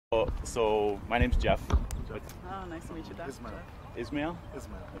So my name's Jeff. Oh, nice to meet you, Doc. Ismael?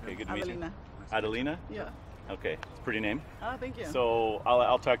 Ismael. Okay, good to meet you. Adelina. Adelina? Yeah. Okay, it's a pretty name. Oh, thank you. So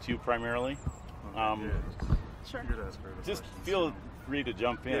I'll talk to you primarily. Sure. You could ask her the Just questions. feel free to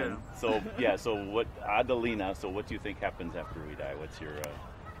jump in. Yeah. So what, Adelina? So what do you think happens after we die? What's your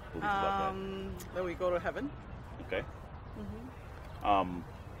belief about That we go to heaven. that? Okay. Mm-hmm.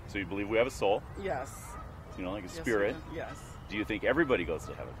 So you believe we have a soul? Yes. You know, like a Yes, we spirit. do. Yes. Do you think everybody goes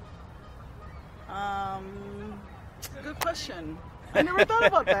to heaven? Good question. I never thought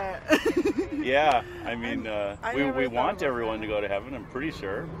about that. Yeah, I mean, I we never thought want about everyone that. to go to heaven. I'm pretty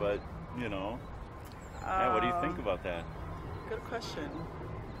sure, but you know, yeah. What do you think about that? Good question.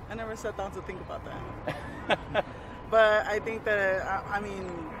 I never sat down to think about that. But I think that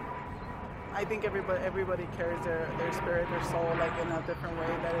I think everybody carries their spirit, their soul, like in a different way.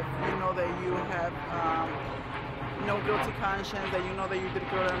 That if you know that you have no guilty conscience, that you know that you did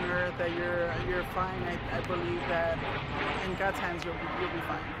good on earth, that you're fine. I believe that in God's hands you'll be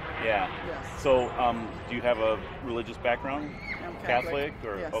fine. Yeah. Yes. So, do you have a religious background? I'm Catholic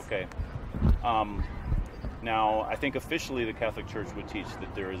or Yes. okay. Now, I think officially the Catholic Church would teach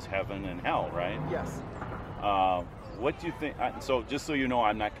that there is heaven and hell, right? Yes. What do you think? So, just so you know,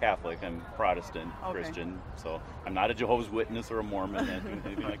 I'm not Catholic. I'm Protestant Okay. Christian. So, I'm not a Jehovah's Witness or a Mormon,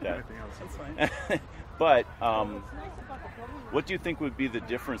 anything like that. Anything else? That's fine. But what do you think would be the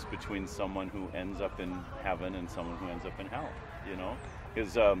difference between someone who ends up in heaven and someone who ends up in hell? You know,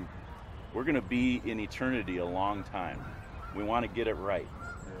 because we're going to be in eternity a long time. We want to get it right,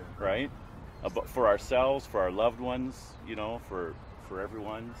 right? For ourselves, for our loved ones, you know, for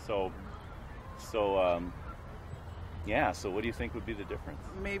everyone. So yeah. So what do you think would be the difference?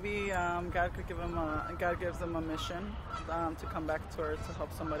 Maybe God could give them God gives them a mission to come back to Earth to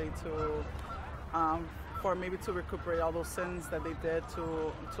help somebody to recuperate all those sins that they did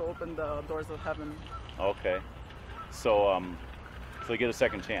to open the doors of heaven. Okay. So they get a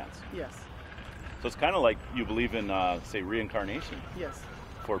second chance. Yes. So it's kind of like you believe in, say, reincarnation Yes.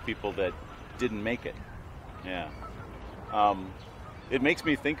 for people that didn't make it. Yeah. It makes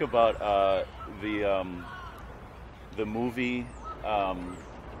me think about the movie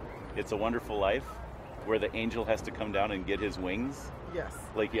It's a Wonderful Life, where the angel has to come down and get his wings. Yes.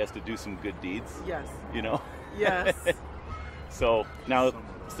 Like he has to do some good deeds. Yes. You know. Yes. So now,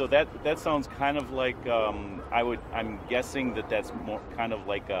 so that sounds kind of like I'm guessing that's more kind of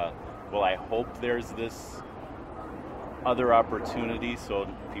like well, I hope there's this other opportunity so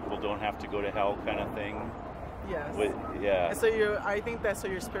people don't have to go to hell kind of thing. Yes. Yeah. And so I think that so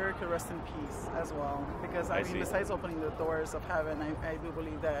your spirit could rest in peace as well, because I mean, see. besides opening the doors of heaven, I do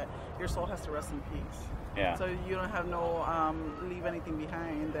believe that your soul has to rest in peace. Yeah. So you don't have leave anything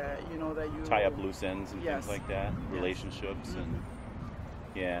behind that you know that you Tie up loose ends and Yes. things like that, Yes. relationships and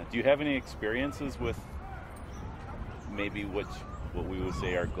yeah. Do you have any experiences with maybe what we would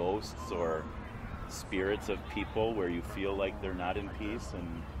say are ghosts or spirits of people where you feel like they're not in peace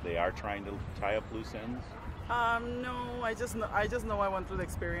and they are trying to tie up loose ends? No, I just know I went through the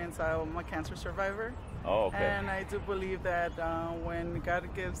experience. I'm a cancer survivor. Oh, okay. And I do believe that when God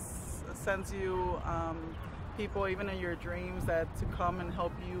sends you people, even in your dreams, that to come and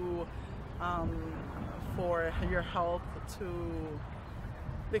help you for your health,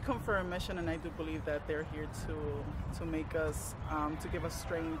 they come for a mission, and I do believe that they're here to make us, to give us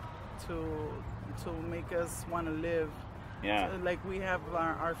strength, to make us want to live. Yeah. So, like we have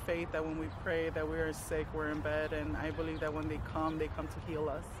our faith that when we pray that we are sick, we're in bed, and I believe that when they come to heal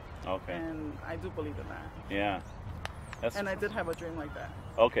us. Okay. And I do believe in that. Yeah. And I did have a dream like that.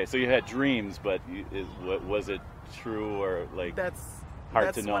 Okay, so you had dreams, but was it true or like That's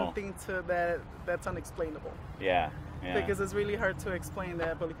hard to know? One thing that's unexplainable. Yeah. Yeah. Because it's really hard to explain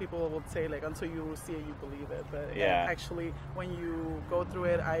that, but people will say like until you see it, you believe it. But Yeah. actually, when you go through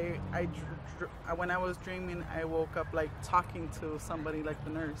it, when I was dreaming, I woke up like talking to somebody, like the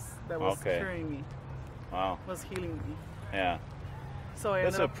nurse that was Okay. curing me, Wow. was healing me. Yeah. So I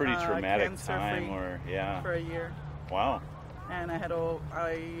That's ended a up, pretty traumatic cancer time, free or yeah. for a year. Wow. And I had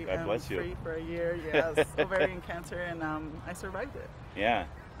I God am bless you. free for a year. Yes, ovarian cancer, and I survived it. Yeah.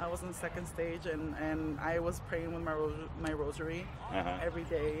 I was in the second stage, and I was praying with my rosary Uh-huh. every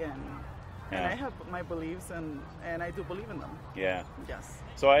day, and Yeah. I have my beliefs, and I do believe in them. Yeah. Yes.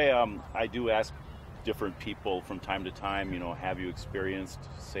 So I do ask different people from time to time, you know, have you experienced,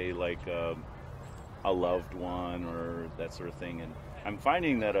 say, like a loved one or that sort of thing? And I'm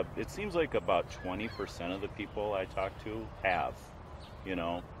finding that it seems like about 20% of the people I talk to have, you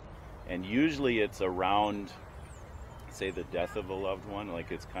know, and usually it's around, say, the death of a loved one, like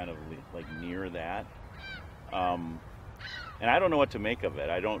it's kind of like near that. and I don't know what to make of it.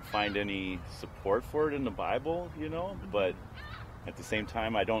 I don't find any support for it in the Bible, but at the same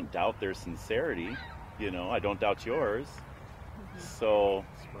time, I don't doubt their sincerity, I don't doubt yours. So,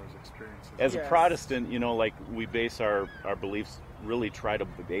 as a Protestant, like we base our beliefs, really try to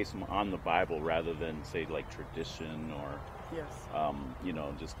base them on the Bible rather than say like tradition or,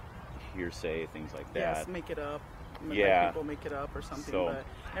 just hearsay, things like that. Yes, make it up. Like people make it up or something, but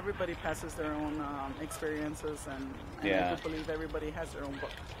everybody passes their own experiences, and I do believe everybody has their own book.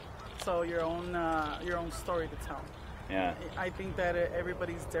 So your own story to tell. Yeah. I think that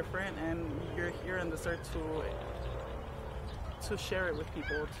everybody's different, and you're here in this earth to share it with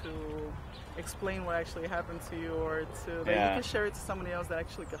people, to explain what actually happened to you, or that you can share it to somebody else that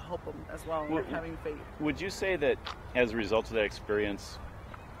actually could help them as well, having faith. Would you say that as a result of that experience,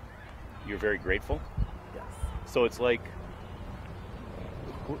 you're very grateful? Yes. So it's like,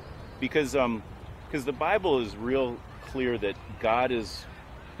 because the Bible is real clear that God is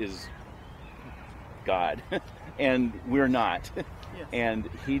God, and we're not. Yes. And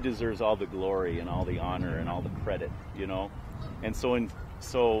He deserves all the glory and all the honor and all the credit, And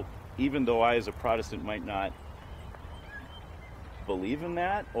so even though I, as a Protestant, might not believe in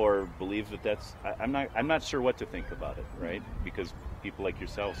that or believe that I'm not sure what to think about it, right? Because people like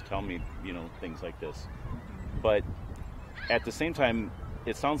yourselves tell me, things like this. But at the same time,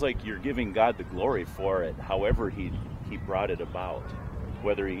 it sounds like you're giving God the glory for it, however He brought it about.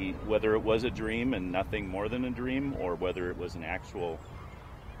 Whether it was a dream and nothing more than a dream, or whether it was an actual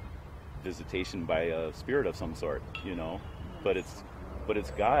visitation by a spirit of some sort, But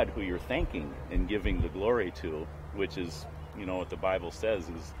it's God who you're thanking and giving the glory to, which is, what the Bible says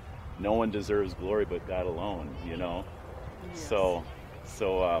is, no one deserves glory but God alone,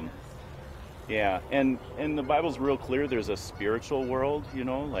 Yes. And the Bible's real clear. There's a spiritual world,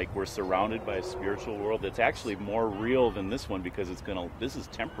 like we're surrounded by a spiritual world that's actually more real than this one, because this is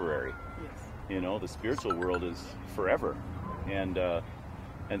temporary. Yes. The spiritual world is forever, and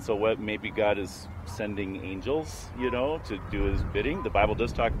so what? Maybe God is sending angels, to do His bidding. The Bible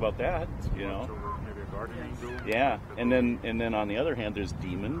does talk about that, Maybe a guardian angel. Yeah, and then on the other hand, there's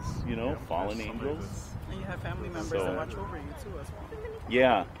demons, fallen angels. And you have family members that watch over you too, as well.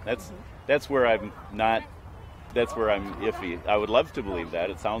 Yeah, that's where I'm not. That's where I'm iffy. I would love to believe that.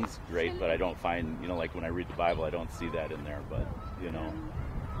 It sounds great, but I don't find, like when I read the Bible, I don't see that in there. But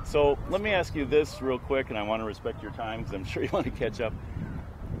So let me ask you this real quick, and I want to respect your time because I'm sure you want to catch up.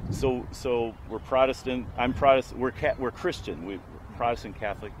 So we're Protestant. I'm Protestant. We're Christian. We're Protestant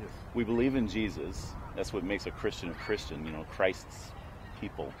Catholic. Yes. We believe in Jesus. That's what makes a Christian, Christ's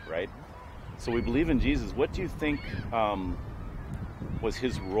people, right? So we believe in Jesus. What do you think was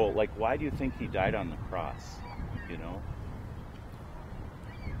His role? Like, why do you think He died on the cross?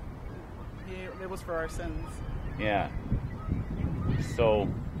 It was for our sins. Yeah. So.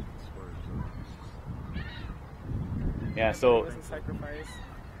 Yeah. So. It was a sacrifice.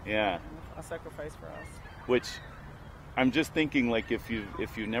 Yeah. A sacrifice for us. Which, I'm just thinking, like, if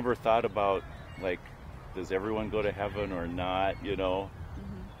you never thought about, like, does everyone go to heaven or not?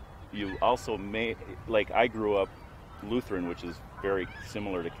 You also may, like, I grew up Lutheran, which is very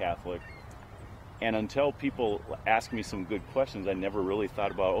similar to Catholic, and until people ask me some good questions, I never really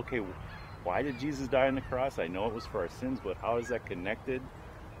thought about, okay, why did Jesus die on the cross? I know it was for our sins, but how is that connected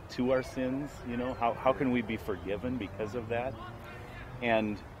to our sins? How can we be forgiven because of that?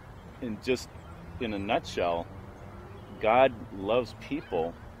 And just in a nutshell, God loves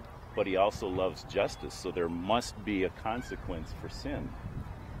people, but He also loves justice, so there must be a consequence for sin.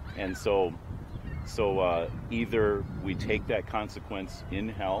 And so either we take that consequence in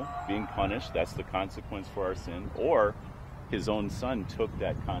hell, being punished, that's the consequence for our sin, or His own Son took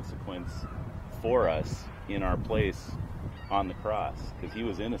that consequence for us in our place on the cross, because He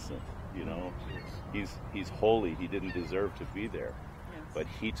was innocent, He's holy, He didn't deserve to be there, but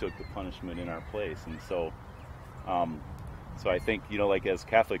He took the punishment in our place. And so I think, like as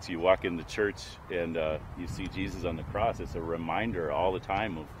Catholics, you walk into church and you see Jesus on the cross. It's a reminder all the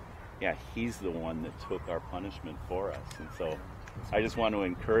time of, He's the one that took our punishment for us. And so I just want to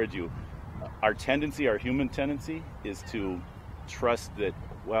encourage you. Our human tendency, is to trust that,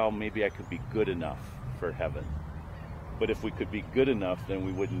 well, maybe I could be good enough for heaven. But if we could be good enough, then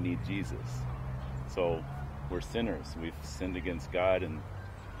we wouldn't need Jesus. So we're sinners. We've sinned against God and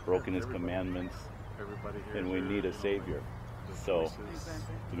broken His commandments, and we need a Savior. So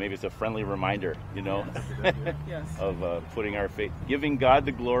maybe it's a friendly reminder, Yes. of putting our faith, giving God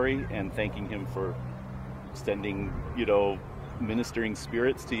the glory, and thanking Him for sending, ministering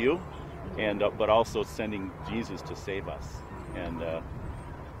spirits to you, and but also sending Jesus to save us. And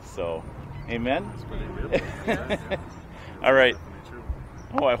so, amen. All right. Definitely true.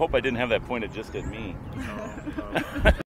 Oh, I hope I didn't have that pointed just at me. No,